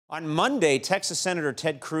On Monday, Texas Senator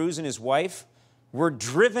Ted Cruz and his wife were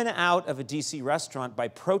driven out of a D.C. restaurant by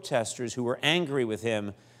protesters who were angry with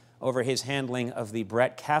him over his handling of the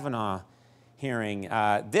Brett Kavanaugh hearing.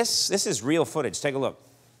 This is real footage. Take a look.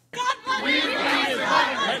 We believe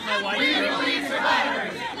survivors! We believe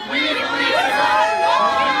survivors! We believe survivors!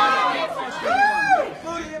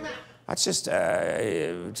 That's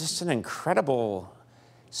just an incredible,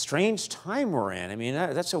 strange time we're in. I mean,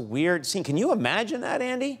 that's a weird scene. Can you imagine that,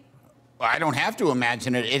 Andy? Well, I don't have to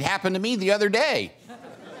imagine it. It happened to me the other day.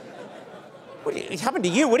 It happened to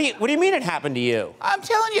you? What do you mean it happened to you? I'm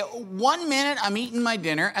telling you, 1 minute I'm eating my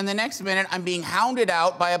dinner, and the next minute I'm being hounded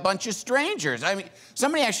out by a bunch of strangers. I mean,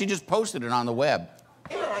 somebody actually just posted it on the web.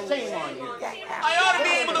 Shame on you. I ought to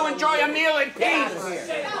be able to enjoy a meal in peace.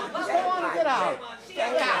 Just go on and get out.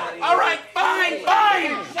 All right, fine.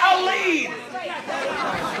 I'll leave.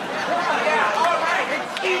 Yeah, all right,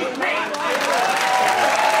 excuse me.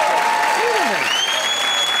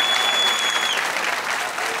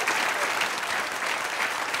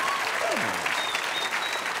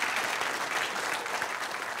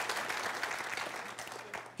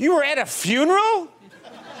 You were at a funeral?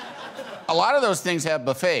 A lot of those things have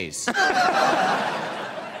buffets. And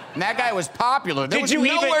that guy was popular. There was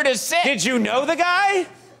nowhere to sit. Did you know the guy?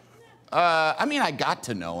 I mean, I got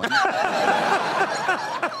to know him.